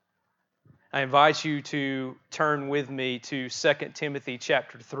I invite you to turn with me to 2 Timothy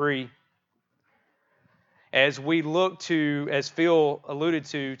chapter 3 as we look to, as Phil alluded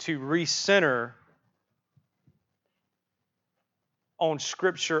to recenter on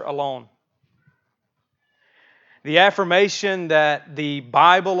Scripture alone. The affirmation that the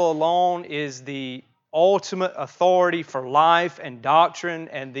Bible alone is the ultimate authority for life and doctrine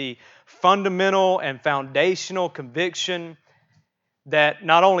and the fundamental and foundational conviction that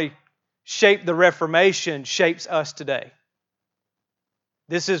not only shaped the Reformation, shapes us today.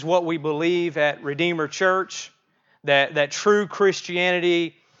 This is what we believe at Redeemer Church, that true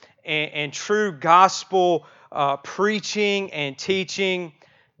Christianity and true gospel preaching and teaching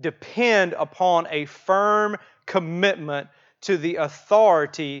depend upon a firm commitment to the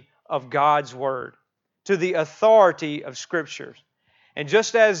authority of God's Word, to the authority of Scriptures. And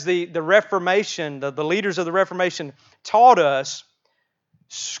just as the Reformation, the leaders of the Reformation taught us,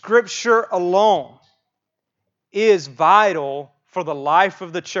 Scripture alone is vital for the life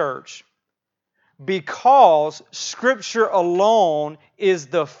of the church because Scripture alone is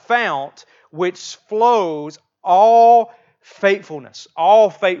the fount which flows all faithfulness, all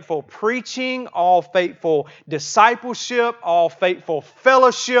faithful preaching, all faithful discipleship, all faithful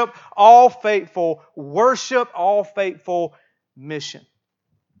fellowship, all faithful worship, all faithful mission.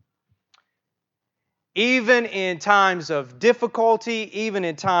 Even in times of difficulty, even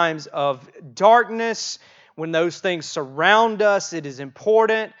in times of darkness, when those things surround us, it is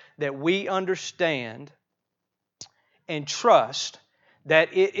important that we understand and trust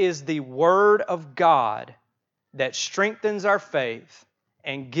that it is the Word of God that strengthens our faith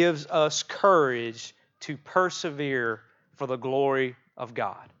and gives us courage to persevere for the glory of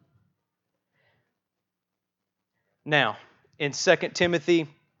God. Now, in 2 Timothy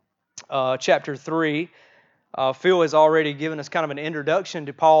chapter 3, Phil has already given us kind of an introduction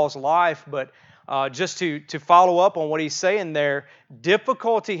to Paul's life, but just to follow up on what he's saying there,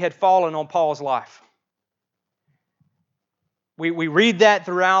 difficulty had fallen on Paul's life. We read that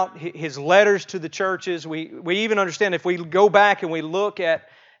throughout his letters to the churches. We even understand if we go back and we look at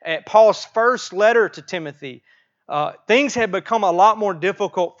Paul's first letter to Timothy, things had become a lot more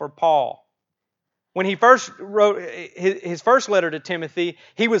difficult for Paul. When he first wrote his first letter to Timothy,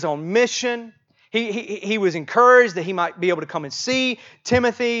 he was on mission. He was encouraged that he might be able to come and see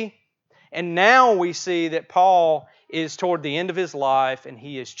Timothy. And now we see that Paul is toward the end of his life and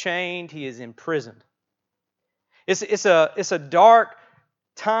he is chained, he is imprisoned. It's a dark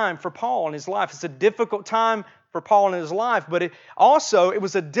time for Paul in his life. It's a difficult time for Paul in his life, but it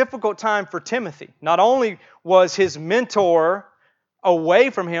was a difficult time for Timothy. Not only was his mentor away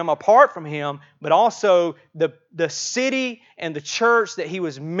from him, apart from him, but also the city and the church that he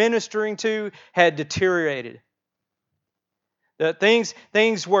was ministering to had deteriorated. That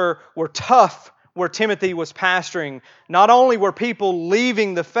things were tough where Timothy was pastoring. Not only were people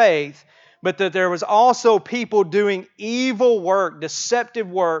leaving the faith, but that there was also people doing evil work, deceptive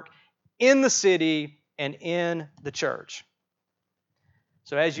work in the city and in the church.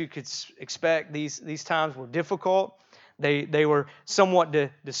 So as you could expect, these times were difficult. They were somewhat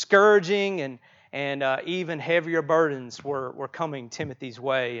discouraging, and even heavier burdens were coming Timothy's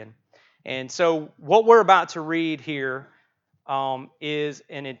way. And so what we're about to read here is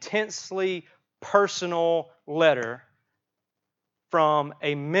an intensely personal letter from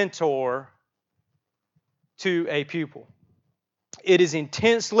a mentor to a pupil. It is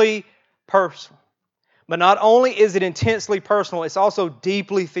intensely personal. But not only is it intensely personal, it's also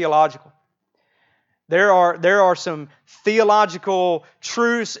deeply theological. There are some theological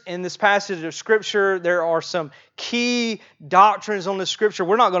truths in this passage of Scripture. There are some key doctrines on the Scripture.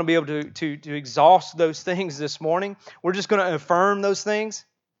 We're not going to be able to exhaust those things this morning. We're just going to affirm those things.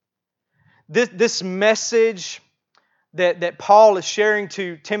 This message that Paul is sharing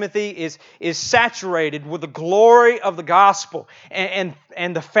to Timothy is saturated with the glory of the gospel and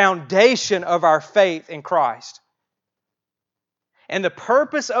the foundation of our faith in Christ. And the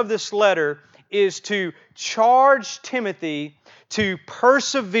purpose of this letter is to charge Timothy to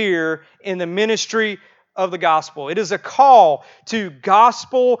persevere in the ministry of the gospel. It is a call to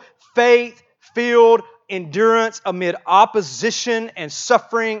gospel, faith-filled endurance amid opposition and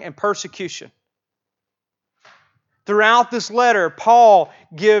suffering and persecution. Throughout this letter, Paul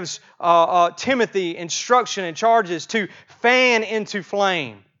gives Timothy instruction and charges to fan into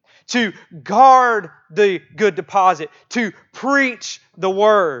flame, to guard the good deposit, to preach the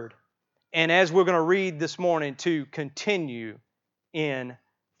word, and as we're going to read this morning, to continue in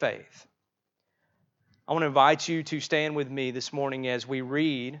faith. I want to invite you to stand with me this morning as we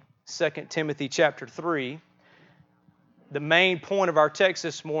read 2 Timothy chapter 3. The main point of our text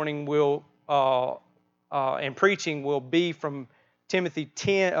this morning will and preaching will be from Timothy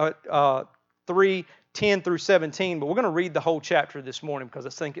 3, 10 through 17. But we're going to read the whole chapter this morning because I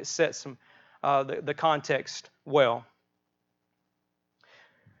think it sets the context well.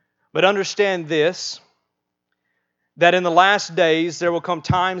 But understand this, that in the last days there will come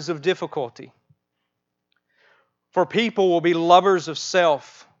times of difficulty. For people will be lovers of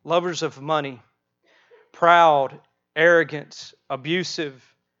self, lovers of money, proud, arrogant, abusive,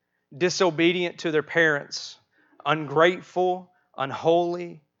 disobedient to their parents, ungrateful,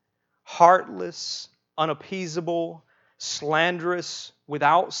 unholy, heartless, unappeasable, slanderous,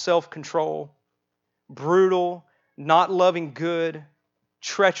 without self-control, brutal, not loving good,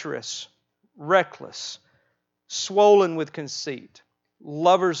 treacherous, reckless, swollen with conceit,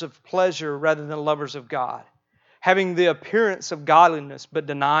 lovers of pleasure rather than lovers of God, having the appearance of godliness but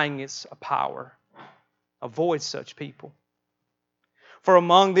denying its power. Avoid such people. For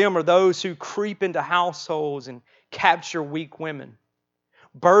among them are those who creep into households and capture weak women,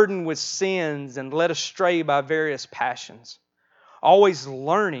 burdened with sins and led astray by various passions, always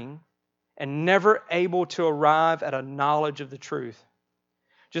learning and never able to arrive at a knowledge of the truth.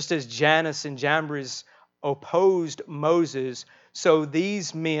 Just as Jannes and Jambres opposed Moses, so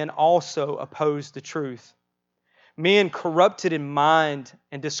these men also opposed the truth. Men corrupted in mind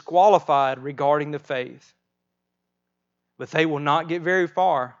and disqualified regarding the faith. But they will not get very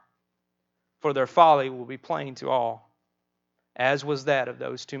far, for their folly will be plain to all, as was that of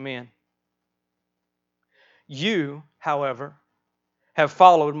those two men. You, however, have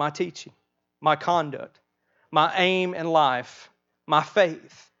followed my teaching, my conduct, my aim in life, my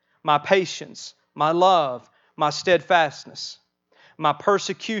faith, my patience, my love, my steadfastness, my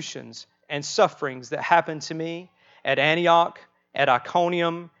persecutions and sufferings that happened to me at Antioch, at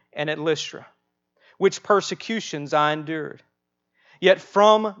Iconium, and at Lystra, which persecutions I endured. Yet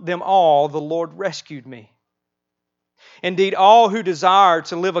from them all the Lord rescued me. Indeed, all who desire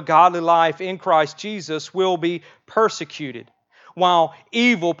to live a godly life in Christ Jesus will be persecuted, while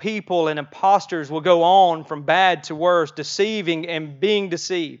evil people and impostors will go on from bad to worse, deceiving and being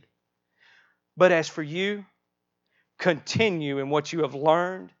deceived. But as for you, continue in what you have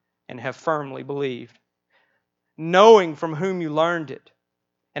learned and have firmly believed, knowing from whom you learned it,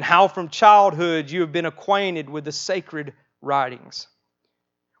 and how from childhood you have been acquainted with the sacred writings,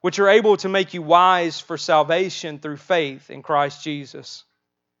 which are able to make you wise for salvation through faith in Christ Jesus.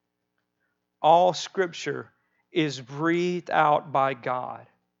 All Scripture is breathed out by God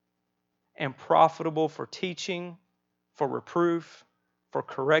and profitable for teaching, for reproof, for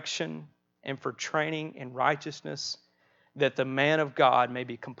correction, and for training in righteousness, that the man of God may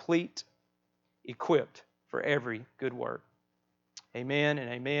be complete, equipped for every good work. Amen and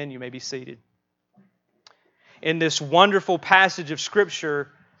amen. You may be seated. In this wonderful passage of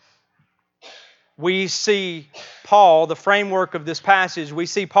Scripture, we see Paul, the framework of this passage, we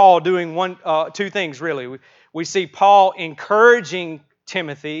see Paul doing two things really. We see Paul encouraging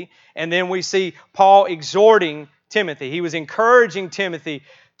Timothy, and then we see Paul exhorting Timothy. He was encouraging Timothy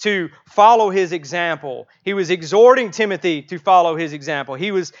to follow his example. He was exhorting Timothy to follow his example.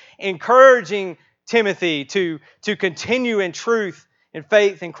 He was encouraging Timothy to continue in truth and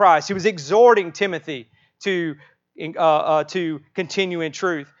faith in Christ. He was exhorting Timothy to continue in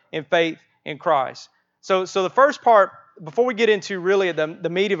truth and faith in Christ. So the first part, before we get into really the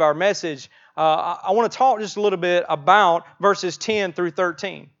meat of our message, I want to talk just a little bit about verses 10 through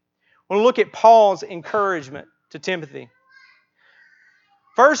 13. I want to look at Paul's encouragement to Timothy.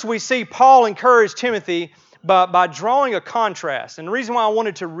 First, we see Paul encourage Timothy by drawing a contrast. And the reason why I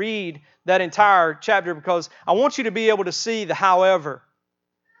wanted to read that entire chapter, because I want you to be able to see the however,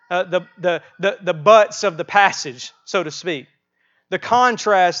 the buts of the passage, so to speak. The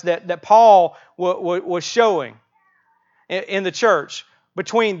contrast that Paul was showing in the church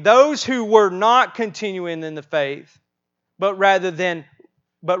between those who were not continuing in the faith, but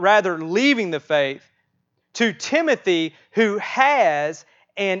rather leaving the faith, to Timothy, who has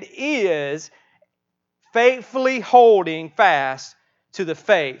and is faithfully holding fast to the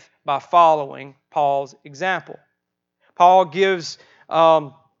faith by following Paul's example. Paul gives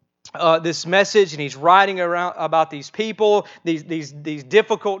this message, and he's writing around about these people, these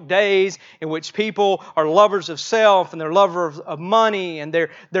difficult days in which people are lovers of self and they're lovers of money, and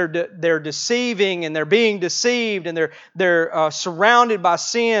they're deceiving and they're being deceived, and they're surrounded by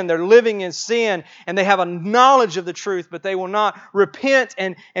sin. They're living in sin, and they have a knowledge of the truth, but they will not repent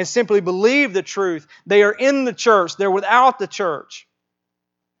and simply believe the truth. They are in the church. They're without the church.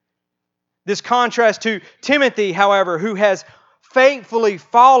 This contrast to Timothy, however, who has faithfully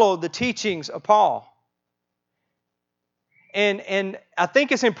followed the teachings of Paul. And I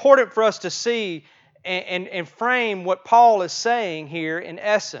think it's important for us to see and frame what Paul is saying here in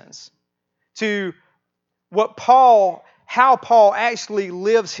essence to how Paul actually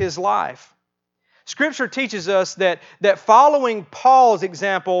lives his life. Scripture teaches us that following Paul's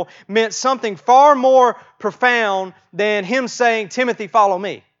example meant something far more profound than him saying, Timothy, follow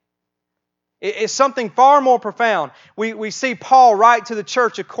me. It's something far more profound. We see Paul write to the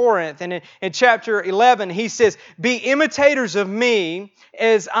church of Corinth, and in chapter 11 he says, be imitators of me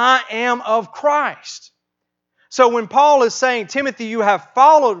as I am of Christ. So when Paul is saying, Timothy, you have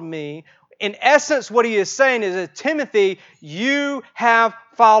followed me, in essence what he is saying is that, Timothy, you have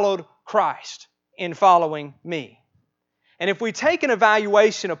followed Christ in following me. And if we take an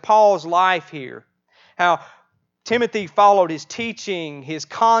evaluation of Paul's life here, how Timothy followed his teaching, his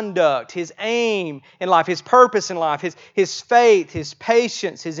conduct, his aim in life, his purpose in life, his faith, his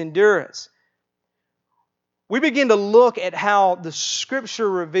patience, his endurance. We begin to look at how the Scripture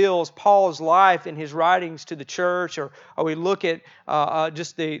reveals Paul's life in his writings to the church, or we look at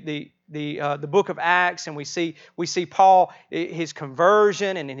just the book of Acts, and we see Paul, his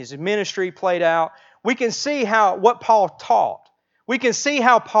conversion and his ministry played out. We can see what Paul taught. We can see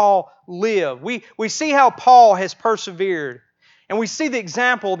how Paul lived. We see how Paul has persevered. And we see the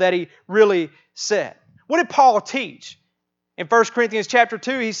example that he really set. What did Paul teach? In 1 Corinthians chapter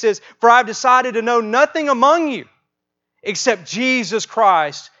 2, he says, for I have decided to know nothing among you except Jesus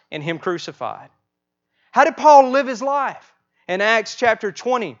Christ and Him crucified. How did Paul live his life? In Acts chapter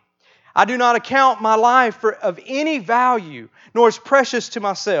 20, I do not account my life of any value, nor as precious to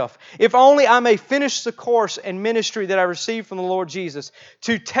myself, if only I may finish the course and ministry that I received from the Lord Jesus,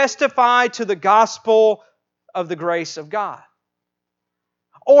 to testify to the gospel of the grace of God.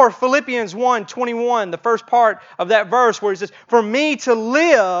 Or Philippians 1:21, the first part of that verse where it says, for me to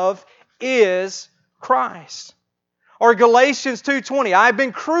live is Christ. Or Galatians 2:20, I have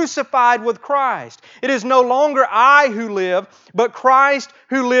been crucified with Christ. It is no longer I who live, but Christ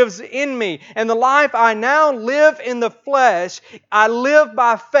who lives in me. And the life I now live in the flesh, I live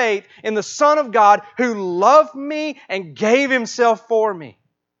by faith in the Son of God who loved me and gave Himself for me.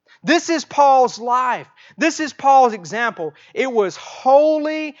 This is Paul's life. This is Paul's example. It was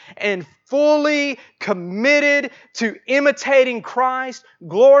wholly and fully committed to imitating Christ,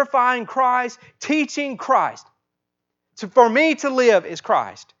 glorifying Christ, teaching Christ. So for me to live is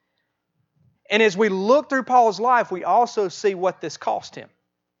Christ. And as we look through Paul's life, we also see what this cost him.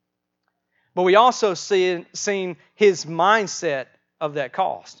 But we also see his mindset of that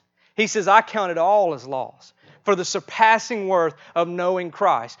cost. He says, I count it all as loss for the surpassing worth of knowing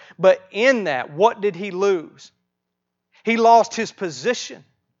Christ. But in that, what did he lose? He lost his position.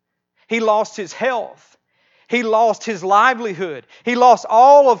 He lost his health. He lost his livelihood. He lost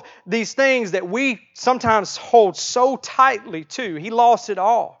all of these things that we sometimes hold so tightly to. He lost it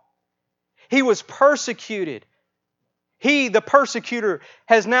all. He was persecuted. He, the persecutor,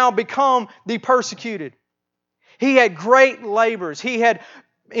 has now become the persecuted. He had great labors. He had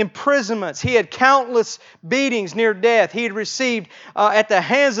imprisonments. He had countless beatings near death. He had received at the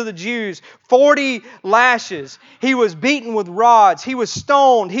hands of the Jews 40 lashes. He was beaten with rods. He was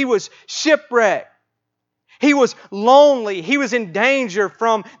stoned. He was shipwrecked. He was lonely. He was in danger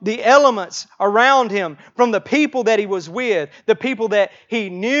from the elements around him, from the people that he was with, the people that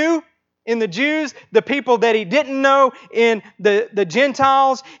he knew in the Jews, the people that he didn't know in the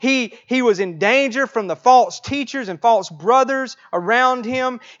Gentiles. He was in danger from the false teachers and false brothers around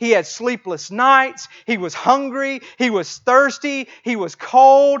him. He had sleepless nights. He was hungry. He was thirsty. He was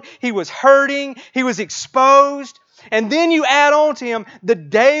cold. He was hurting. He was exposed. And then you add on to him the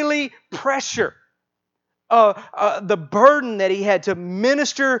daily pressure, the burden that he had to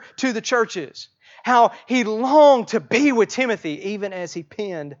minister to the churches. How he longed to be with Timothy even as he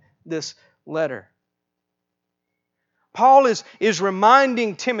penned this letter. Paul is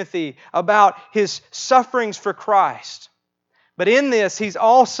reminding Timothy about his sufferings for Christ. But in this, he's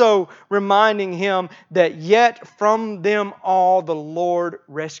also reminding him that yet from them all the Lord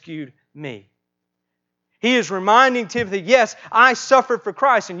rescued me. He is reminding Timothy, yes, I suffered for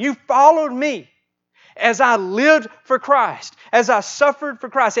Christ, and you followed me as I lived for Christ, as I suffered for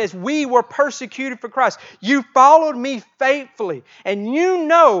Christ, as we were persecuted for Christ. You followed me faithfully, and you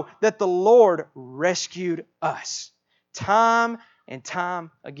know that the Lord rescued us time and time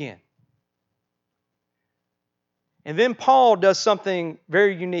again. And then Paul does something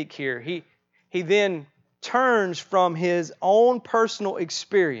very unique here. He then turns from his own personal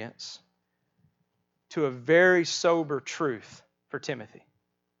experience to a very sober truth for Timothy.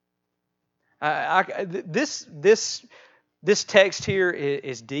 This text here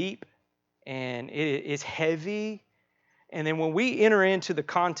is deep, and it is heavy, And then when we enter into the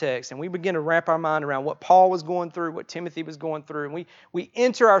context and we begin to wrap our mind around what Paul was going through, what Timothy was going through, and we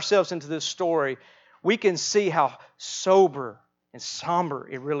enter ourselves into this story, we can see how sober and somber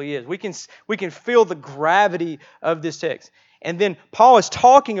it really is. We can feel the gravity of this text. And then Paul is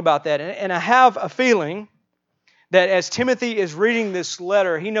talking about that. And I have a feeling that as Timothy is reading this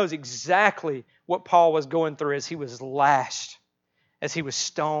letter, he knows exactly what Paul was going through as he was lashed, as he was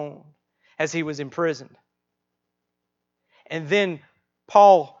stoned, as he was imprisoned. And then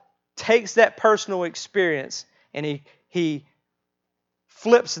Paul takes that personal experience and he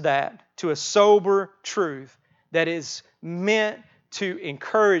flips that to a sober truth that is meant to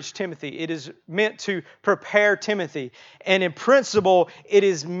encourage Timothy. It is meant to prepare Timothy. And in principle, it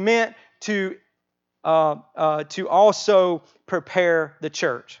is meant to also prepare the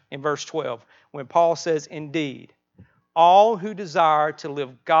church. In verse 12, when Paul says, "Indeed, all who desire to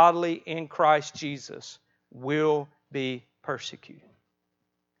live godly in Christ Jesus will be persecuted."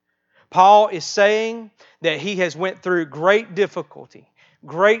 Paul is saying that he has went through great difficulty,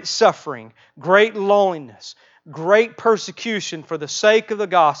 great suffering, great loneliness, great persecution for the sake of the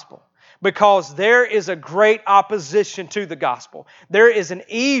gospel, because there is a great opposition to the gospel. There is an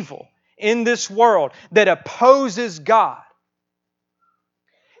evil in this world that opposes God.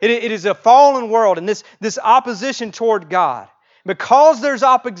 It is a fallen world, and this opposition toward God. Because there's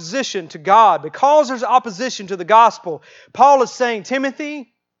opposition to God, because there's opposition to the gospel, Paul is saying,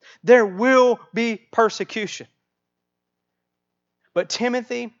 Timothy, there will be persecution. But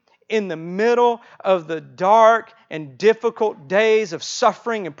Timothy, in the middle of the dark and difficult days of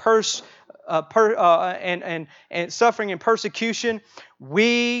suffering and suffering and persecution,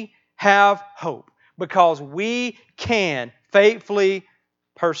 we have hope because we can faithfully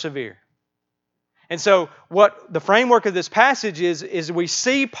persevere. And so what the framework of this passage is we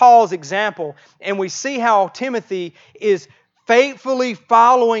see Paul's example and we see how Timothy is faithfully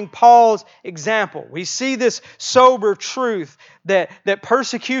following Paul's example. We see this sober truth that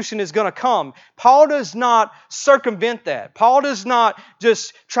persecution is going to come. Paul does not circumvent that. Paul does not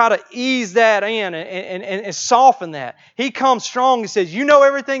just try to ease that in and soften that. He comes strong and says, you know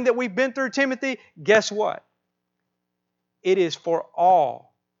everything that we've been through, Timothy? Guess what? It is for all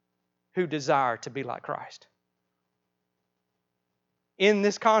who desire to be like Christ. In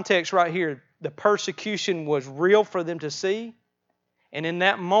this context right here, the persecution was real for them to see. And in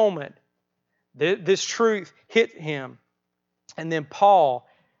that moment, this truth hit him. And then Paul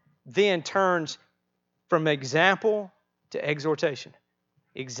then turns from example to exhortation.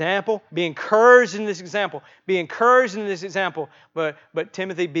 Example, be encouraged in this example. Be encouraged in this example. But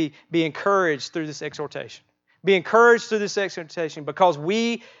Timothy, be encouraged through this exhortation. Be encouraged through this exhortation because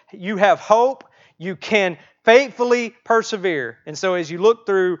you have hope. You can faithfully persevere. And so as you look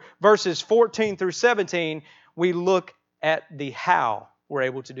through verses 14 through 17, we look at the how we're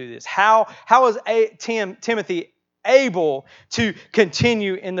able to do this. How is Timothy able to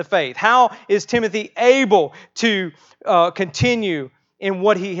continue in the faith? How is Timothy able to continue in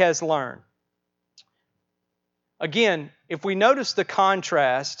what he has learned? Again, if we notice the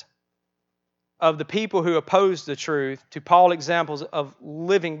contrast of the people who oppose the truth to Paul's examples of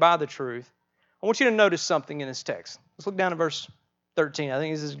living by the truth, I want you to notice something in this text. Let's look down to verse 13. I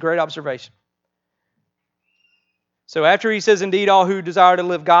think this is a great observation. So after he says, indeed, all who desire to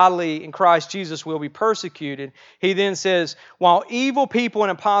live godly in Christ Jesus will be persecuted, he then says, while evil people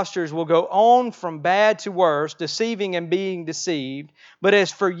and impostors will go on from bad to worse, deceiving and being deceived, but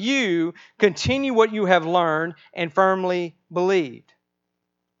as for you, continue what you have learned and firmly believed.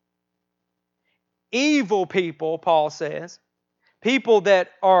 Evil people, Paul says, people that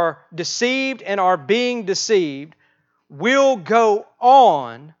are deceived and are being deceived, will go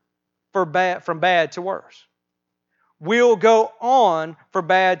on from bad to worse. Will go on from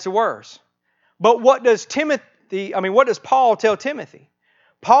bad to worse. But what does Paul tell Timothy?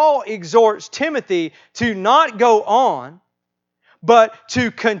 Paul exhorts Timothy to not go on, but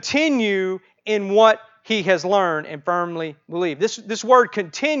to continue in what he has learned and firmly believe. This word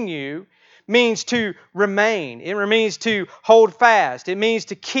continue means to remain. It means to hold fast. It means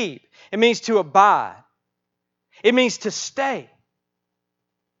to keep. It means to abide. It means to stay.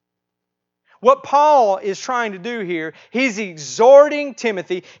 What Paul is trying to do here, he's exhorting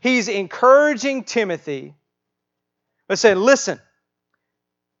Timothy, he's encouraging Timothy. But say, listen,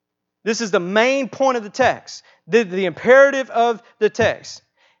 this is the main point of the text, the imperative of the text.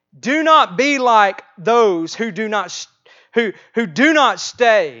 Do not be like those who do not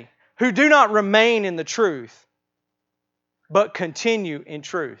stay, who do not remain in the truth, but continue in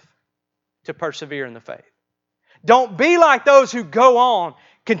truth to persevere in the faith. Don't be like those who go on,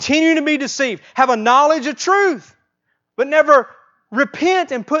 continue to be deceived, have a knowledge of truth, but never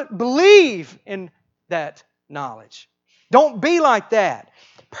repent and believe in that knowledge. Don't be like that.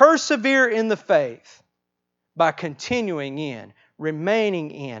 Persevere in the faith by continuing in,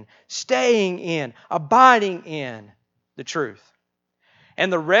 remaining in, staying in, abiding in the truth.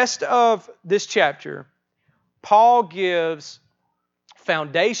 And the rest of this chapter, Paul gives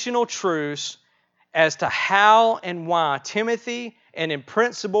foundational truths as to how and why Timothy, and in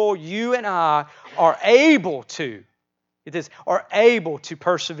principle you and I, are able to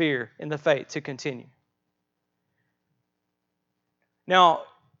persevere in the faith, to continue. Now,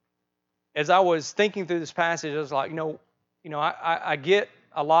 as I was thinking through this passage, I was like, I get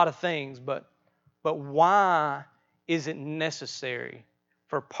a lot of things, but why is it necessary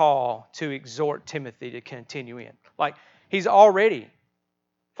for Paul to exhort Timothy to continue in? Like, he's already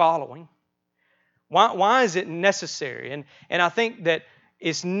following. Why is it necessary? And I think that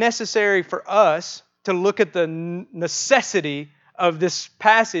it's necessary for us to look at the necessity of this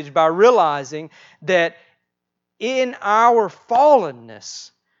passage by realizing that in our fallenness,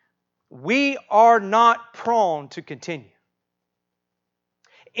 we are not prone to continue.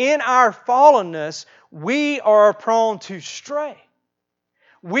 In our fallenness, we are prone to stray.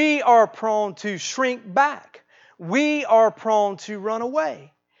 We are prone to shrink back. We are prone to run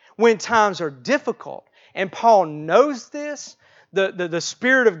away when times are difficult. And Paul knows this. The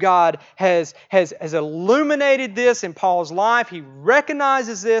Spirit of God has illuminated this in Paul's life. He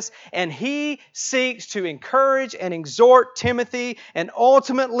recognizes this, and he seeks to encourage and exhort Timothy and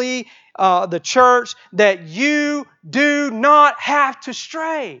ultimately the church that you do not have to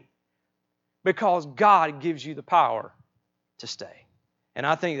stray, because God gives you the power to stay. And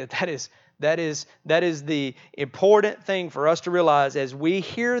I think that is the important thing for us to realize as we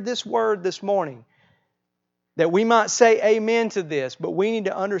hear this word this morning, that we might say amen to this, but we need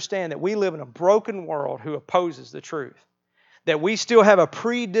to understand that we live in a broken world who opposes the truth. That we still have a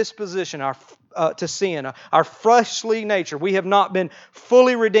predisposition to sin, our fleshly nature. We have not been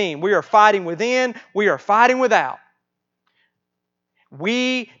fully redeemed. We are fighting within, we are fighting without.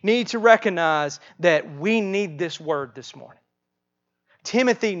 We need to recognize that we need this word this morning.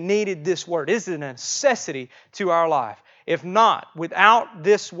 Timothy needed this word. It is a necessity to our life. If not, without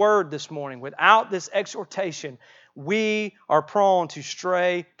this word this morning, without this exhortation, we are prone to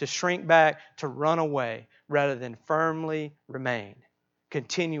stray, to shrink back, to run away, rather than firmly remain,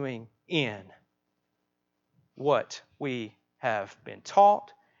 continuing in what we have been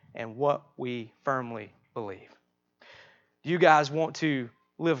taught and what we firmly believe. Do you guys want to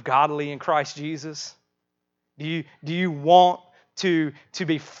live godly in Christ Jesus? Do you want to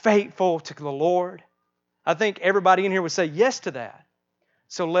be faithful to the Lord? I think everybody in here would say yes to that.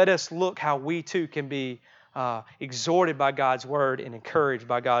 So let us look how we too can be exhorted by God's Word and encouraged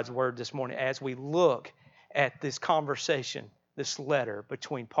by God's Word this morning as we look at this conversation, this letter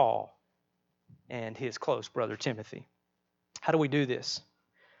between Paul and his close brother Timothy. How do we do this?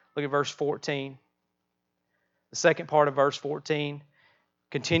 Look at verse 14. The second part of verse 14.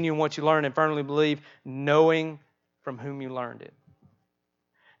 Continue in what you learn and firmly believe, knowing from whom you learned it.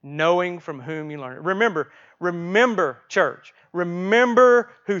 Knowing from whom you learned it. Remember, church.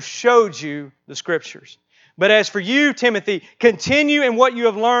 Remember who showed you the Scriptures. But as for you, Timothy, continue in what you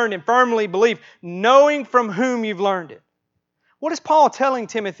have learned and firmly believe, knowing from whom you've learned it. What is Paul telling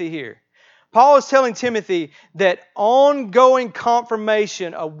Timothy here? Paul is telling Timothy that ongoing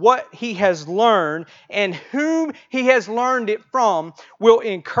confirmation of what he has learned and whom he has learned it from will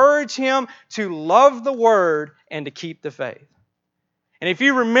encourage him to love the Word and to keep the faith. And if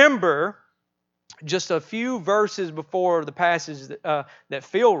you remember, just a few verses before the passage that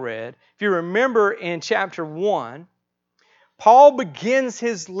Phil read, if you remember in chapter 1, Paul begins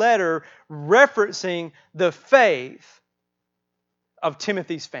his letter referencing the faith of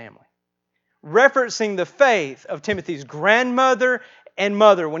Timothy's family. Referencing the faith of Timothy's grandmother and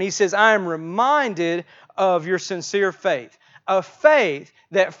mother when he says, I am reminded of your sincere faith. A faith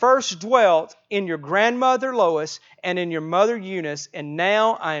that first dwelt in your grandmother Lois and in your mother Eunice, and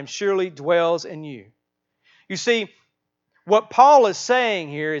now I am surely dwells in you. You see, what Paul is saying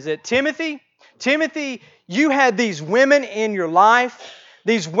here is that Timothy, you had these women in your life,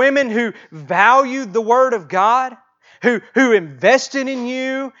 these women who valued the Word of God, who invested in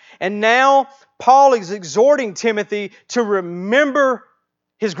you, and now Paul is exhorting Timothy to remember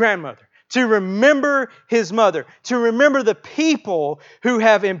his grandmother, to remember his mother, to remember the people who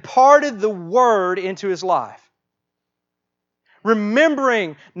have imparted the Word into his life.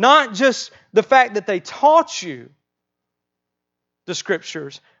 Remembering not just the fact that they taught you the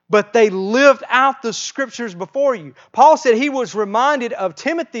Scriptures, but they lived out the Scriptures before you. Paul said he was reminded of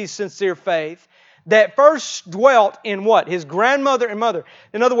Timothy's sincere faith that first dwelt in what? His grandmother and mother.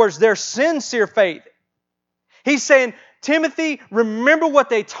 In other words, their sincere faith. He's saying, Timothy, remember what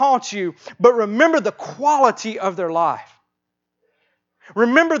they taught you, but remember the quality of their life.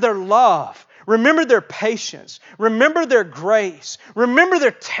 Remember their love. Remember their patience. Remember their grace. Remember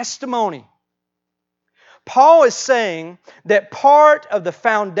their testimony. Paul is saying that part of the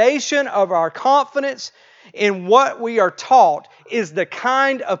foundation of our confidence in what we are taught is the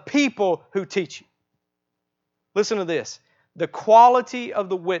kind of people who teach you. Listen to this. The quality of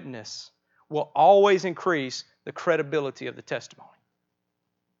the witness will always increase the credibility of the testimony.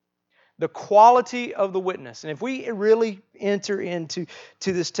 The quality of the witness. And if we really enter into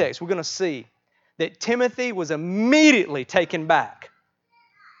this text, we're going to see that Timothy was immediately taken back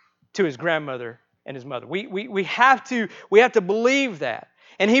to his grandmother and his mother. We have to believe that.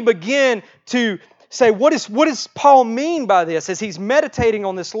 And he began to say, what does Paul mean by this as he's meditating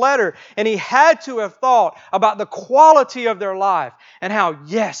on this letter? And he had to have thought about the quality of their life and how,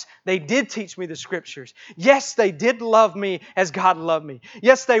 yes, they did teach me the Scriptures. Yes, they did love me as God loved me.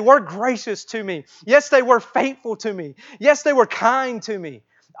 Yes, they were gracious to me. Yes, they were faithful to me. Yes, they were kind to me.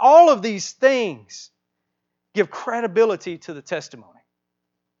 All of these things give credibility to the testimony.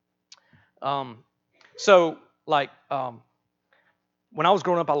 When I was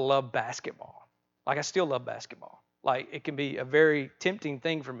growing up, I loved basketball. Like, I still love basketball. Like, it can be a very tempting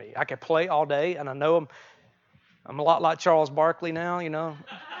thing for me. I could play all day, and I know I'm a lot like Charles Barkley now, you know.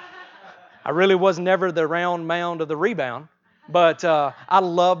 I really was never the round mound of the rebound, but I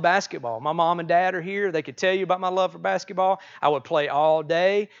love basketball. My mom and dad are here. They could tell you about my love for basketball. I would play all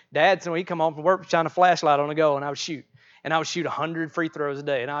day. Dad, when he'd come home from work, shine a flashlight on the go, and I would shoot. And I would shoot 100 free throws a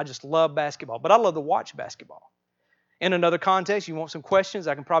day, and I just love basketball. But I love to watch basketball. In another context, you want some questions,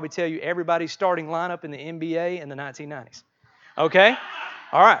 I can probably tell you everybody's starting lineup in the NBA in the 1990s. Okay?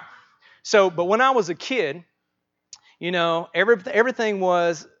 All right. But when I was a kid, you know, everything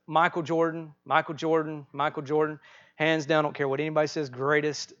was Michael Jordan, hands down, don't care what anybody says,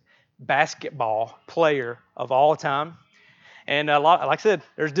 greatest basketball player of all time. And like I said,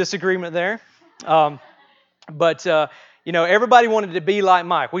 there's disagreement there. You know, everybody wanted to be like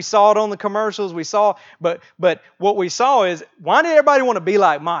Mike. We saw it on the commercials. But what we saw is, why did everybody want to be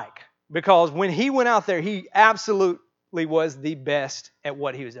like Mike? Because when he went out there, he absolutely was the best at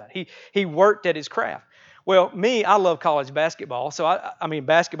what he was doing. He worked at his craft. Well, I love college basketball. So I mean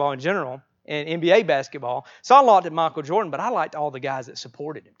basketball in general and NBA basketball. So I liked Michael Jordan, but I liked all the guys that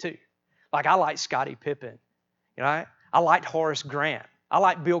supported him too. Like, I liked Scottie Pippen. You know, I liked Horace Grant. I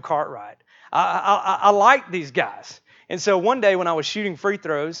liked Bill Cartwright. I liked these guys. And so one day when I was shooting free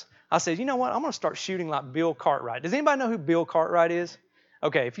throws, I said, you know what? I'm going to start shooting like Bill Cartwright. Does anybody know who Bill Cartwright is?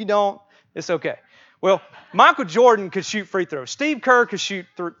 Okay, if you don't, it's okay. Well, Michael Jordan could shoot free throws. Steve Kerr could shoot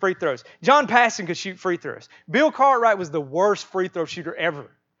free throws. John Passon could shoot free throws. Bill Cartwright was the worst free throw shooter ever.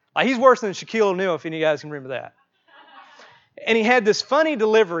 Like, he's worse than Shaquille O'Neal, if any of you guys can remember that. And he had this funny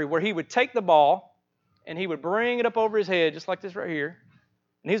delivery where he would take the ball and he would bring it up over his head, just like this right here.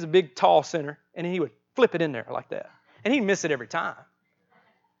 And he's a big, tall center, and he would flip it in there like that. And he'd miss it every time.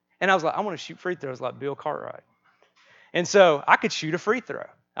 And I was like, I want to shoot free throws like Bill Cartwright. And so I could shoot a free throw.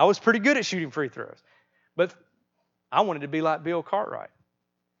 I was pretty good at shooting free throws. But I wanted to be like Bill Cartwright.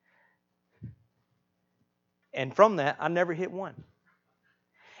 And from that, I never hit one.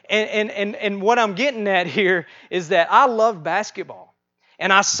 And what I'm getting at here is that I love basketball.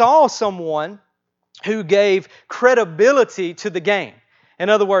 And I saw someone who gave credibility to the game. In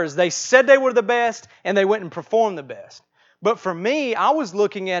other words, they said they were the best, and they went and performed the best. But for me, I was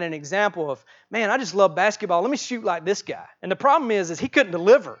looking at an example of, man, I just love basketball. Let me shoot like this guy. And the problem is he couldn't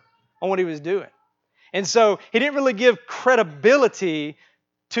deliver on what he was doing. And so he didn't really give credibility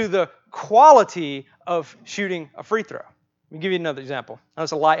to the quality of shooting a free throw. Let me give you another example. Now,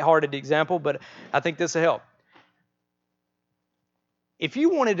 it's a lighthearted example, but I think this will help. If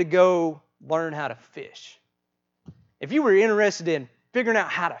you wanted to go learn how to fish, if you were interested in figuring out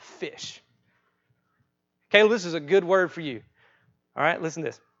how to fish. Caleb, this is a good word for you. All right, listen to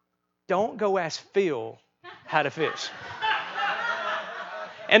this. Don't go ask Phil how to fish.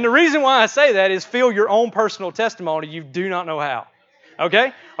 And the reason why I say that is, Phil, your own personal testimony, you do not know how.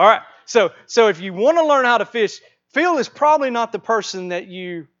 Okay? All right. So if you want to learn how to fish, Phil is probably not the person that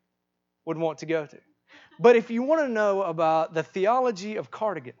you would want to go to. But if you want to know about the theology of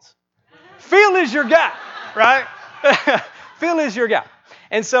cardigans, Phil is your guy, right? Phil is your guy.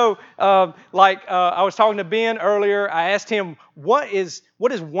 And so, I was talking to Ben earlier, I asked him, what is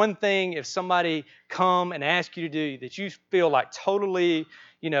one thing if somebody come and ask you to do that you feel like totally,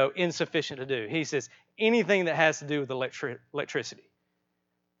 insufficient to do? He says, anything that has to do with electricity.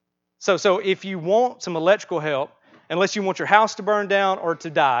 So if you want some electrical help, unless you want your house to burn down or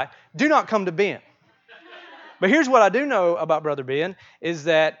to die, do not come to Ben. But here's what I do know about Brother Ben is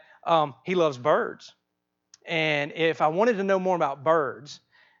that he loves birds. And if I wanted to know more about birds,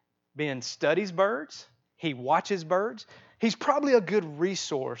 Ben studies birds. He watches birds. He's probably a good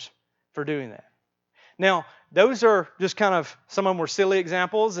resource for doing that. Now, those are just kind of, some of them were silly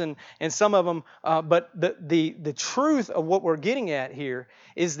examples and some of them, but the truth of what we're getting at here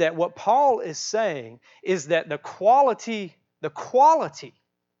is that what Paul is saying is that the quality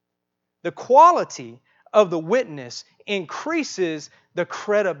of the witness increases the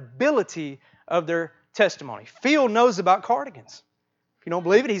credibility of their testimony. Phil knows about cardigans. If you don't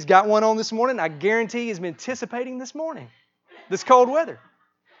believe it, he's got one on this morning. I guarantee he's been anticipating this morning, this cold weather.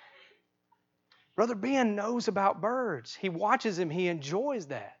 Brother Ben knows about birds. He watches them. He enjoys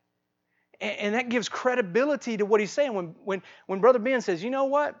that. And that gives credibility to what he's saying. When Brother Ben says, you know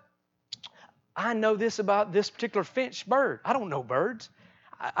what? I know this about this particular finch bird. I don't know birds.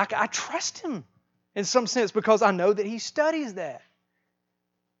 I trust him in some sense because I know that he studies that.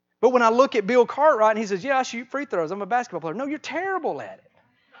 But when I look at Bill Cartwright and he says, yeah, I shoot free throws. I'm a basketball player. No, you're terrible at it.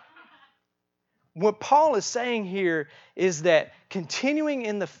 What Paul is saying here is that continuing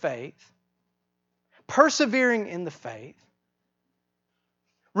in the faith, persevering in the faith,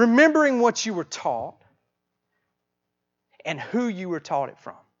 remembering what you were taught, and who you were taught it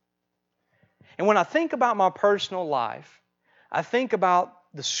from. And when I think about my personal life, I think about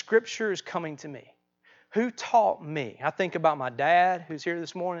the Scriptures coming to me. Who taught me? I think about my dad, who's here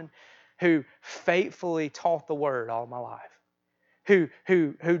this morning, who faithfully taught the Word all my life. Who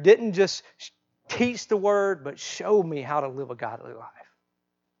didn't just teach the Word, but showed me how to live a godly life.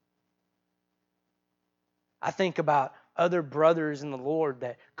 I think about other brothers in the Lord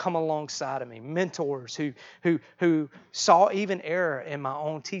that come alongside of me, mentors who saw even error in my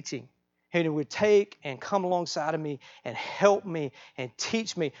own teaching, and who would take and come alongside of me and help me and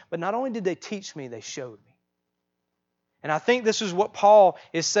teach me. But not only did they teach me, they showed me. And I think this is what Paul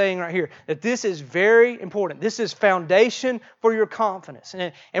is saying right here, that this is very important. This is foundation for your confidence.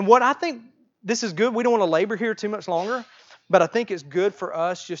 And what I think, this is good. We don't want to labor here too much longer. But I think it's good for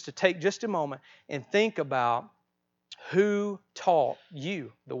us just to take just a moment and think about who taught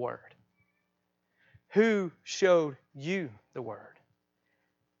you the Word. Who showed you the Word.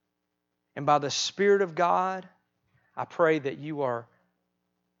 And by the Spirit of God, I pray that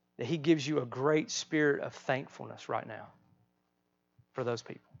He gives you a great spirit of thankfulness right now for those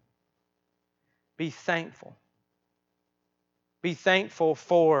people. Be thankful. Be thankful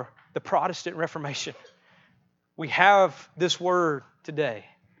for the Protestant Reformation. We have this word today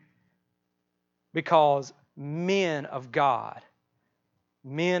because men of God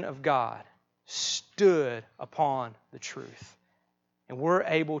stood upon the truth. And we're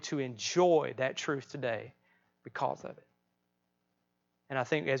able to enjoy that truth today because of it. And I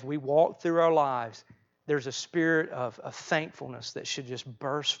think as we walk through our lives, there's a spirit of thankfulness that should just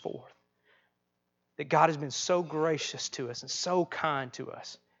burst forth. That God has been so gracious to us and so kind to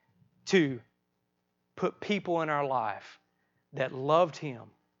us to put people in our life that loved Him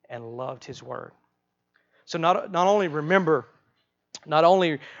and loved His Word. So not only remember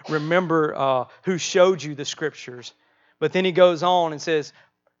who showed you the Scriptures, but then he goes on and says,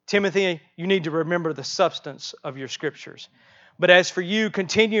 Timothy, you need to remember the substance of your Scriptures. But as for you,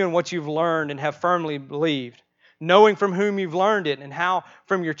 continue in what you've learned and have firmly believed, knowing from whom you've learned it and how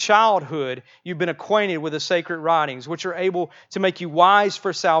from your childhood you've been acquainted with the sacred writings, which are able to make you wise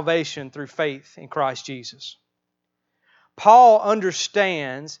for salvation through faith in Christ Jesus. Paul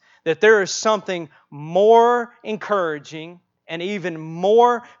understands that there is something more encouraging and even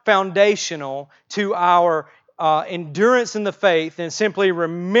more foundational to our endurance in the faith than simply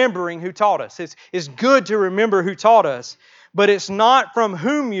remembering who taught us. It's good to remember who taught us, but it's not from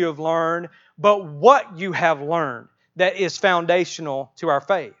whom you have learned, but what you have learned that is foundational to our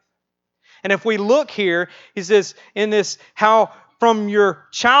faith. And if we look here, he says in this, how from your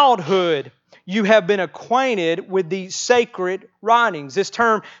childhood you have been acquainted with the sacred writings. This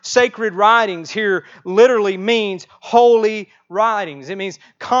term sacred writings here literally means holy writings. It means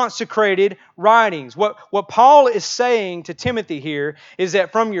consecrated writings. What Paul is saying to Timothy here is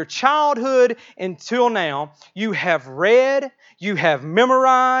that from your childhood until now, you have read, you have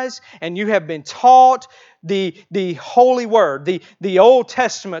memorized, and you have been taught the Holy Word, the Old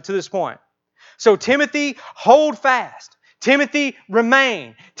Testament to this point. So Timothy, hold fast. Timothy,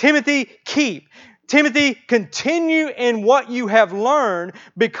 remain. Timothy, keep. Timothy, continue in what you have learned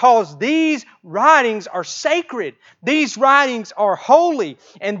because these writings are sacred. These writings are holy,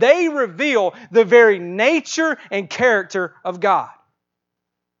 and they reveal the very nature and character of God.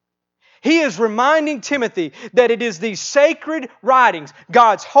 He is reminding Timothy that it is these sacred writings,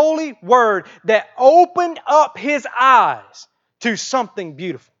 God's holy word, that opened up his eyes to something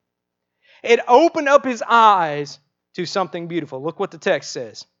beautiful. It opened up his eyes to something beautiful. Look what the text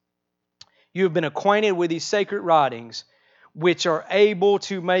says. You have been acquainted with these sacred writings, which are able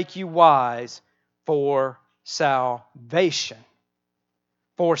to make you wise for salvation.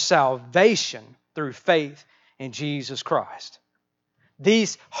 For salvation through faith in Jesus Christ.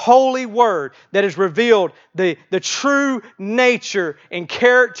 These holy word that has revealed the true nature and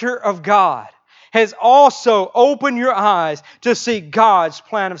character of God has also opened your eyes to see God's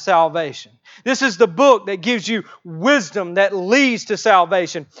plan of salvation. This is the book that gives you wisdom that leads to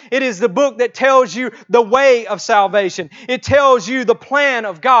salvation. It is the book that tells you the way of salvation. It tells you the plan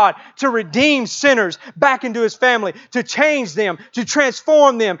of God to redeem sinners back into His family, to change them, to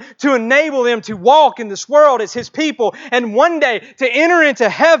transform them, to enable them to walk in this world as His people, and one day to enter into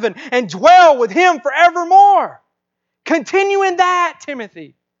heaven and dwell with Him forevermore. Continue in that,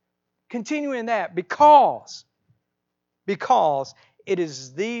 Timothy. Continue in that because it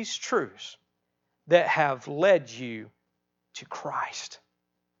is these truths that have led you to Christ.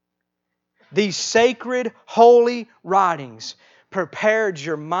 These sacred, holy writings prepared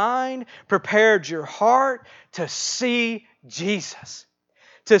your mind, prepared your heart to see Jesus.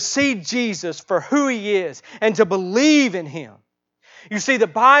 To see Jesus for who He is and to believe in Him. You see, the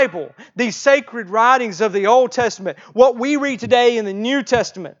Bible, these sacred writings of the Old Testament, what we read today in the New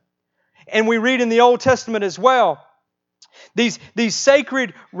Testament, and we read in the Old Testament as well, these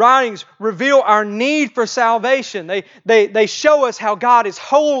sacred writings reveal our need for salvation. They show us how God is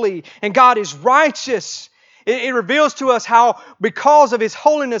holy and God is righteous. It reveals to us how, because of His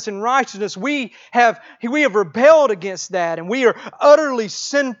holiness and righteousness, we have rebelled against that, and we are utterly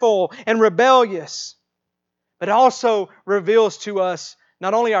sinful and rebellious. But it also reveals to us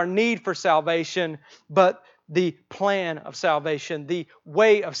not only our need for salvation, but the plan of salvation, the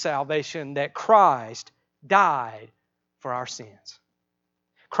way of salvation, that Christ died for our sins.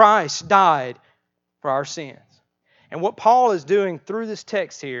 Christ died for our sins. And what Paul is doing through this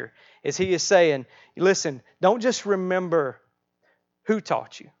text here is he is saying, listen, don't just remember who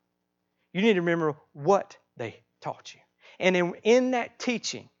taught you. You need to remember what they taught you. And in that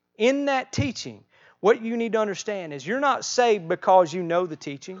teaching, what you need to understand is you're not saved because you know the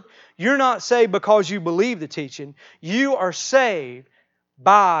teaching. You're not saved because you believe the teaching. You are saved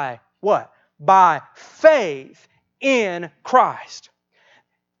by what? By faith in Christ.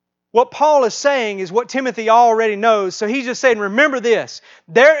 What Paul is saying is what Timothy already knows. So he's just saying, remember this.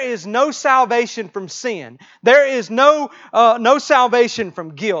 There is no salvation from sin. There is no salvation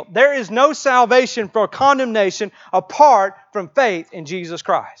from guilt. There is no salvation for condemnation apart from faith in Jesus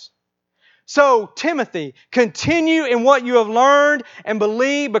Christ. So, Timothy, continue in what you have learned and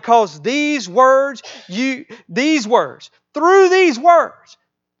believe, because through these words, you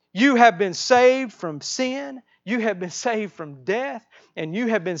have been saved from sin, you have been saved from death, and you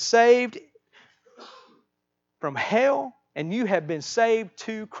have been saved from hell, and you have been saved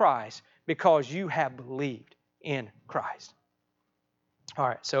to Christ because you have believed in Christ. All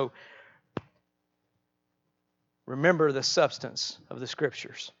right, so remember the substance of the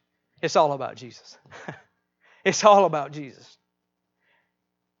Scriptures. It's all about Jesus. It's all about Jesus.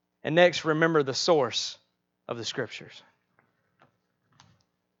 And next, remember the source of the Scriptures.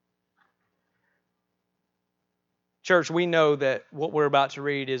 Church, we know that what we're about to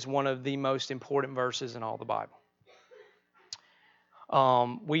read is one of the most important verses in all the Bible.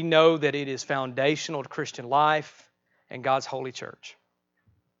 We know that it is foundational to Christian life and God's holy church.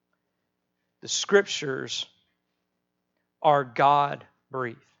 The Scriptures are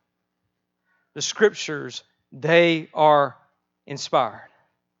God-breathed. The Scriptures, they are inspired.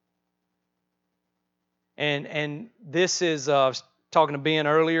 And this is, talking to Ben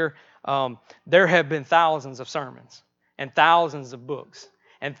earlier, there have been thousands of sermons and thousands of books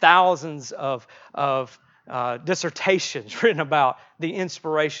and thousands of dissertations written about the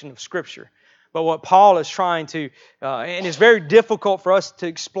inspiration of Scripture. But what Paul is trying to, and it's very difficult for us to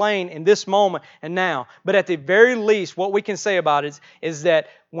explain in this moment and now, but at the very least, what we can say about it is that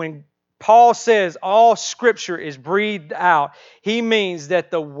when Paul says all Scripture is breathed out, he means that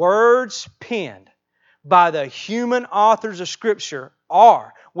the words penned by the human authors of Scripture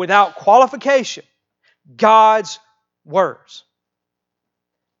are, without qualification, God's words.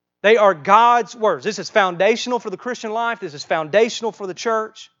 They are God's words. This is foundational for the Christian life. This is foundational for the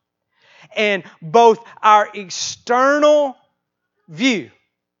church. And both our external view,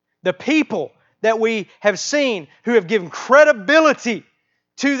 the people that we have seen who have given credibility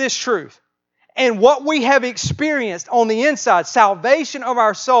to this truth, and what we have experienced on the inside, salvation of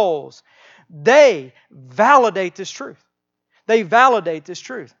our souls, they validate this truth. They validate this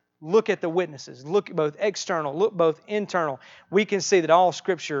truth. Look at the witnesses. Look at both external, look both internal. We can see that all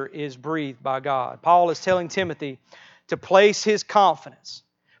Scripture is breathed by God. Paul is telling Timothy to place his confidence.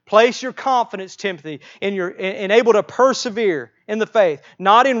 Place your confidence, Timothy, in able to persevere in the faith,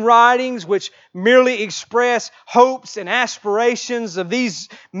 not in writings which merely express hopes and aspirations of these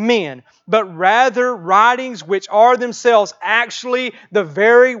men, but rather writings which are themselves actually the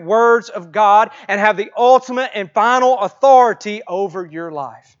very words of God and have the ultimate and final authority over your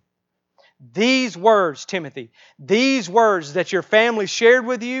life. These words, Timothy, these words that your family shared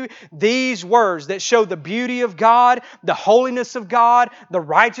with you, these words that show the beauty of God, the holiness of God, the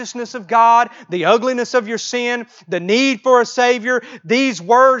righteousness of God, the ugliness of your sin, the need for a Savior, these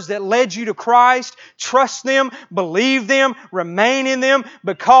words that led you to Christ, trust them, believe them, remain in them,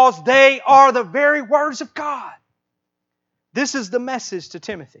 because they are the very words of God. This is the message to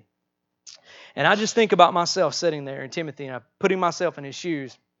Timothy. And I just think about myself sitting there in Timothy and I'm putting myself in his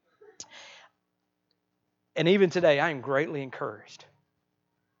shoes. And even today, I am greatly encouraged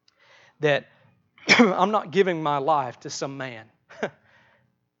that I'm not giving my life to some man.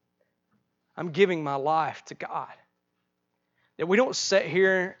 I'm giving my life to God. That we don't sit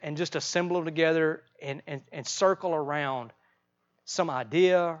here and just assemble together and circle around some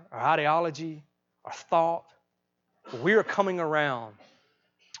idea or ideology or thought. But we are coming around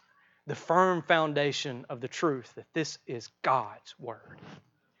the firm foundation of the truth that this is God's Word.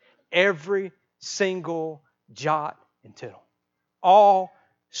 Every single jot and tittle. All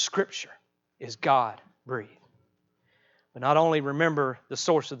Scripture is God-breathed. But not only remember the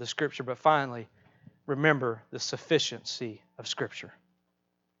source of the Scripture, but finally, remember the sufficiency of Scripture.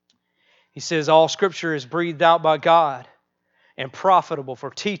 He says, all Scripture is breathed out by God and profitable for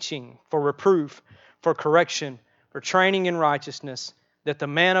teaching, for reproof, for correction, for training in righteousness, that the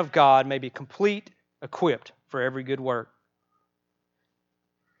man of God may be complete, equipped for every good work.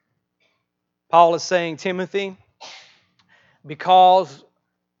 Paul is saying, Timothy, because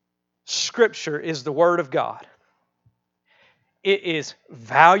Scripture is the Word of God, it is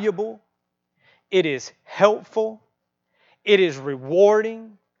valuable, it is helpful, it is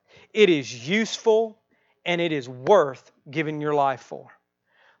rewarding, it is useful, and it is worth giving your life for.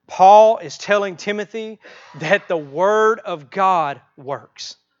 Paul is telling Timothy that the Word of God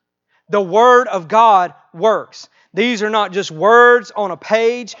works. The Word of God works. These are not just words on a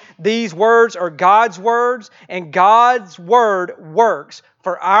page. These words are God's words, and God's Word works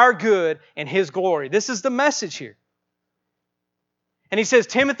for our good and His glory. This is the message here. And he says,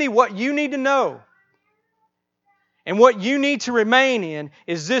 Timothy, what you need to know and what you need to remain in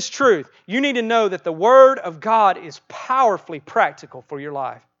is this truth. You need to know that the Word of God is powerfully practical for your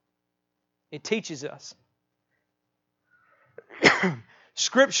life. It teaches us.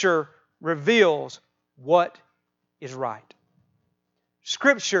 Scripture reveals what is right.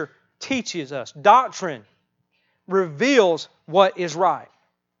 Scripture teaches us. Doctrine reveals what is right.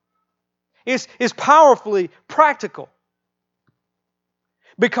 It's powerfully practical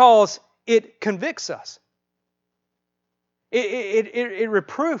because it convicts us. The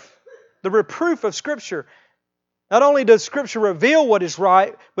reproof of Scripture. Not only does Scripture reveal what is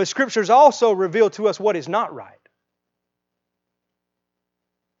right, but Scriptures also reveal to us what is not right.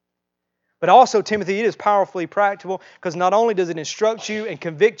 But also, Timothy, it is powerfully practical because not only does it instruct you and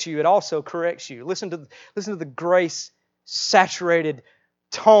convict you, it also corrects you. Listen to the grace-saturated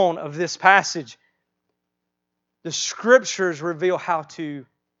tone of this passage. The Scriptures reveal how to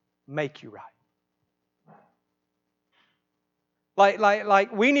make you right.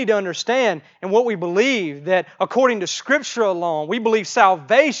 Like we need to understand and what we believe that according to Scripture alone, we believe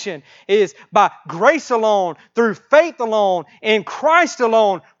salvation is by grace alone, through faith alone, in Christ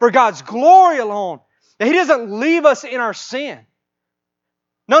alone, for God's glory alone. That He doesn't leave us in our sin.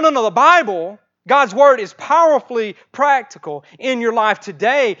 No. The Bible, God's Word, is powerfully practical in your life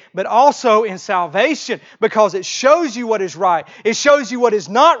today, but also in salvation because it shows you what is right. It shows you what is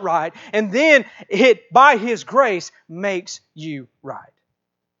not right, and then it, by His grace, makes you right.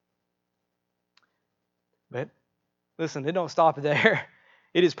 But listen, it don't stop there.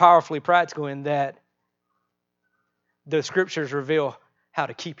 It is powerfully practical in that the Scriptures reveal how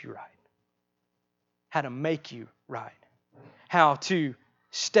to keep you right, how to make you right, how to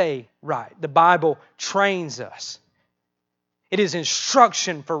stay right. The Bible trains us. It is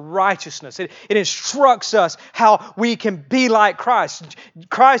instruction for righteousness. It instructs us how we can be like Christ.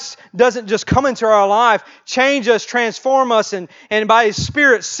 Christ doesn't just come into our life, change us, transform us, and by His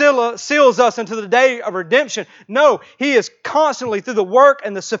Spirit seals us into the day of redemption. No, He is constantly, through the work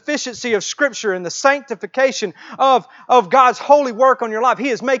and the sufficiency of Scripture and the sanctification of God's holy work on your life, He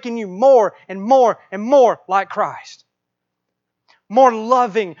is making you more and more and more like Christ. More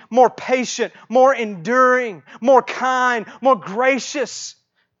loving, more patient, more enduring, more kind, more gracious.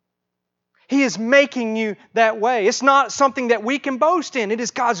 He is making you that way. It's not something that we can boast in. It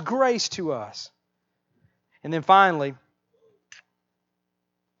is God's grace to us. And then finally,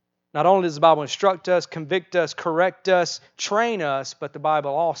 not only does the Bible instruct us, convict us, correct us, train us, but the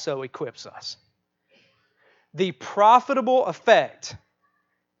Bible also equips us. The profitable effect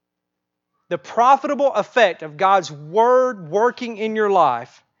of God's Word working in your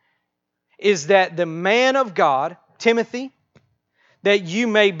life is that the man of God, Timothy, that you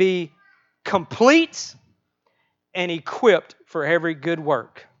may be complete and equipped for every good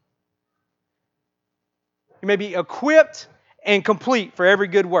work. You may be equipped and complete for every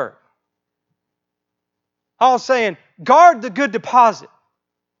good work. Paul's saying, guard the good deposit.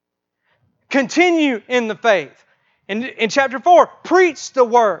 Continue in the faith. In chapter 4, preach the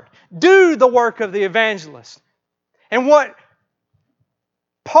Word. Do the work of the evangelist. And what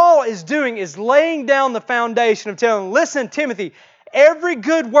Paul is doing is laying down the foundation of telling, listen, Timothy, every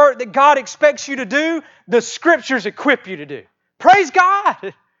good work that God expects you to do, the Scriptures equip you to do. Praise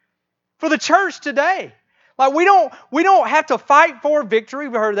God for the church today. Like we don't have to fight for victory.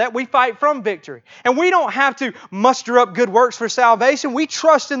 We've heard that. We fight from victory. And we don't have to muster up good works for salvation. We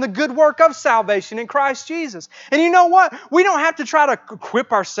trust in the good work of salvation in Christ Jesus. And you know what? We don't have to try to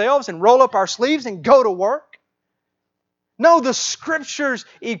equip ourselves and roll up our sleeves and go to work. No, the Scriptures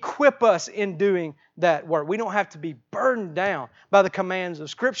equip us in doing that work. We don't have to be burdened down by the commands of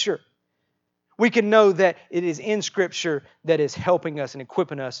Scripture. We can know that it is in Scripture that is helping us and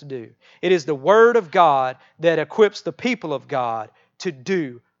equipping us to do. It is the Word of God that equips the people of God to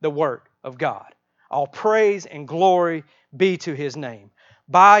do the work of God. All praise and glory be to His name.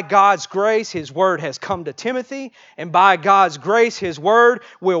 By God's grace, His Word has come to Timothy, and by God's grace, His Word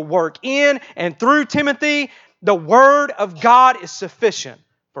will work in and through Timothy. The Word of God is sufficient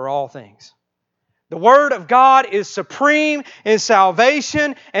for all things. The Word of God is supreme in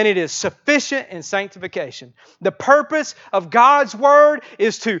salvation, and it is sufficient in sanctification. The purpose of God's Word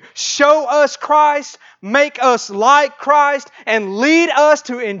is to show us Christ, make us like Christ, and lead us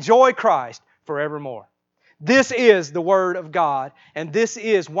to enjoy Christ forevermore. This is the Word of God, and this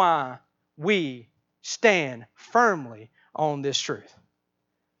is why we stand firmly on this truth.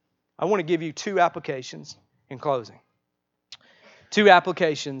 I want to give you two applications in closing. Two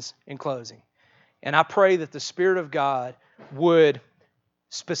applications in closing. And I pray that the Spirit of God would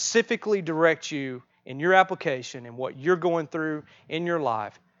specifically direct you in your application and what you're going through in your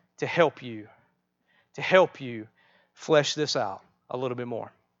life to help you flesh this out a little bit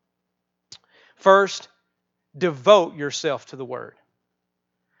more. First, devote yourself to the Word.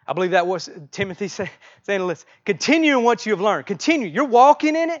 I believe that was Timothy saying, listen, continue in what you have learned. Continue. You're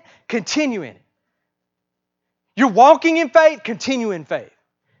walking in it, continue in it. You're walking in faith, continue in faith.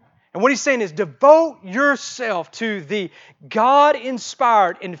 And what he's saying is devote yourself to the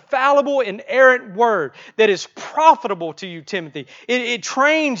God-inspired, infallible, inerrant Word that is profitable to you, Timothy. It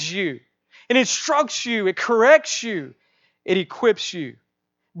trains you. It instructs you. It corrects you. It equips you.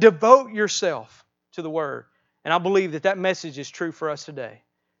 Devote yourself to the Word. And I believe that message is true for us today.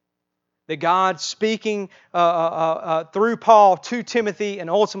 That God speaking through Paul to Timothy and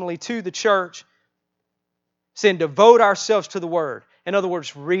ultimately to the church, saying devote ourselves to the Word. In other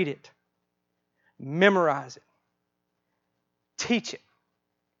words, read it, memorize it, teach it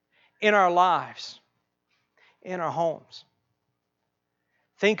in our lives, in our homes.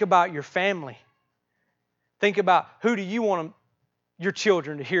 Think about your family. Think about who do you want your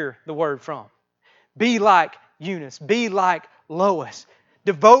children to hear the Word from. Be like Eunice. Be like Lois.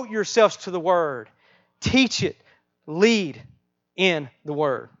 Devote yourselves to the Word. Teach it. Lead in the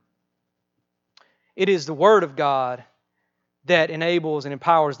Word. It is the Word of God that enables and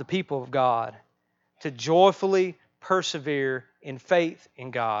empowers the people of God to joyfully persevere in faith in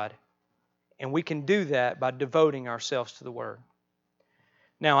God. And we can do that by devoting ourselves to the Word.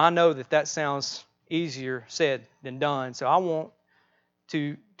 Now, I know that sounds easier said than done, so I want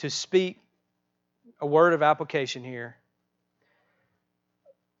to speak a word of application here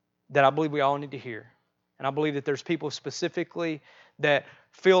that I believe we all need to hear. And I believe that there's people specifically that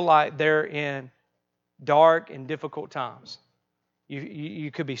feel like they're in dark and difficult times.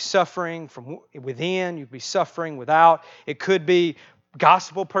 You could be suffering from within. You could be suffering without. It could be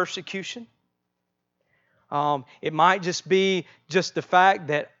gospel persecution. It might just be just the fact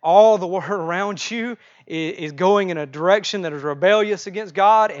that all the world around you is going in a direction that is rebellious against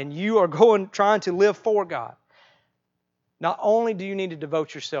God, and you are trying to live for God. Not only do you need to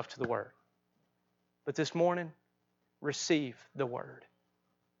devote yourself to the Word, but this morning, receive the Word.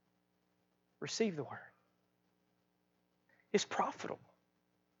 Receive the Word. It's profitable.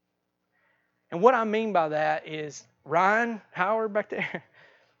 And what I mean by that is, Ryan Howard back there,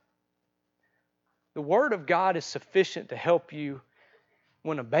 the Word of God is sufficient to help you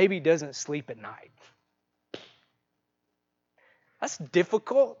when a baby doesn't sleep at night. That's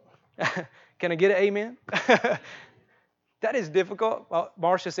difficult. Can I get an amen? That is difficult. Well,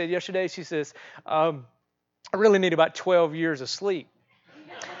 Marcia said yesterday, she says, I really need about 12 years of sleep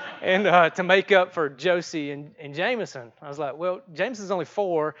and to make up for Josie and Jameson. I was like, well, Jameson's only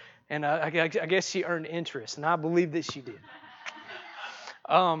 4, and I guess she earned interest, and I believe that she did.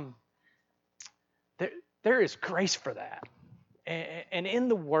 There is grace for that. And in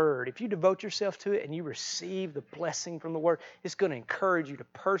the Word, if you devote yourself to it and you receive the blessing from the Word, it's going to encourage you to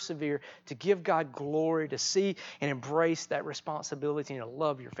persevere, to give God glory, to see and embrace that responsibility and to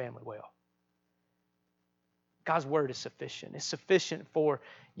love your family well. God's Word is sufficient. It's sufficient for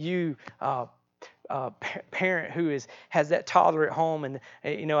you, parent who has that toddler at home, and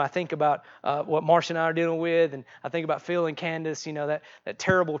I think about what Marcia and I are dealing with, and I think about Phil and Candace, that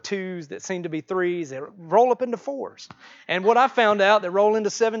terrible 2s that seem to be 3s that roll up into 4s, and what I found out that roll into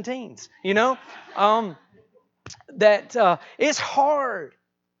 17s. That it's hard,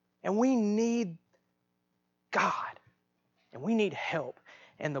 and we need God, and we need help,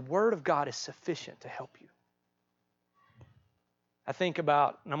 and the Word of God is sufficient to help you. I think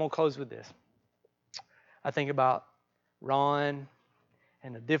about, and I'm going to close with this. I think about Ron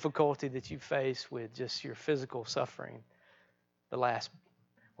and the difficulty that you face with just your physical suffering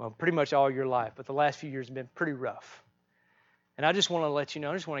pretty much all your life, but the last few years have been pretty rough. And I just want to let you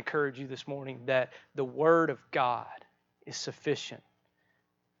know, I just want to encourage you this morning that the Word of God is sufficient.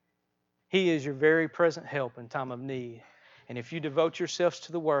 He is your very present help in time of need. And if you devote yourselves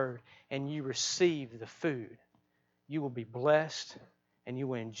to the Word and you receive the food, you will be blessed and you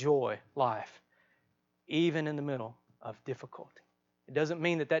will enjoy life, even in the middle of difficulty. It doesn't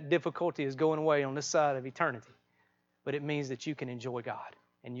mean that difficulty is going away on this side of eternity, but it means that you can enjoy God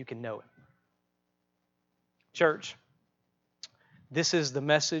and you can know Him. Church, this is the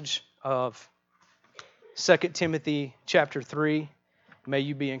message of 2 Timothy chapter 3. May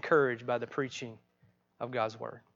you be encouraged by the preaching of God's Word.